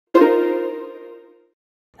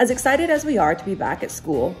As excited as we are to be back at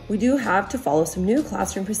school, we do have to follow some new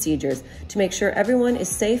classroom procedures to make sure everyone is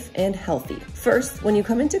safe and healthy. First, when you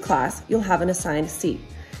come into class, you'll have an assigned seat.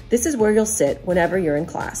 This is where you'll sit whenever you're in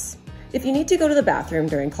class. If you need to go to the bathroom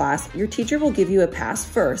during class, your teacher will give you a pass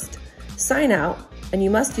first, sign out, and you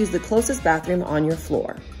must use the closest bathroom on your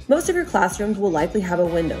floor. Most of your classrooms will likely have a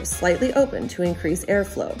window slightly open to increase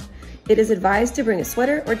airflow. It is advised to bring a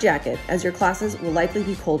sweater or jacket as your classes will likely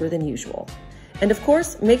be colder than usual. And of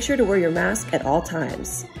course, make sure to wear your mask at all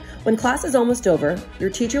times. When class is almost over, your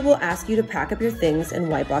teacher will ask you to pack up your things and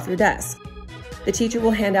wipe off your desk. The teacher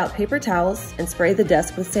will hand out paper towels and spray the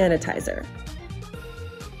desk with sanitizer.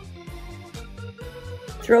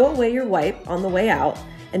 Throw away your wipe on the way out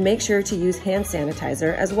and make sure to use hand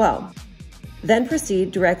sanitizer as well. Then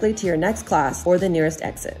proceed directly to your next class or the nearest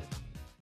exit.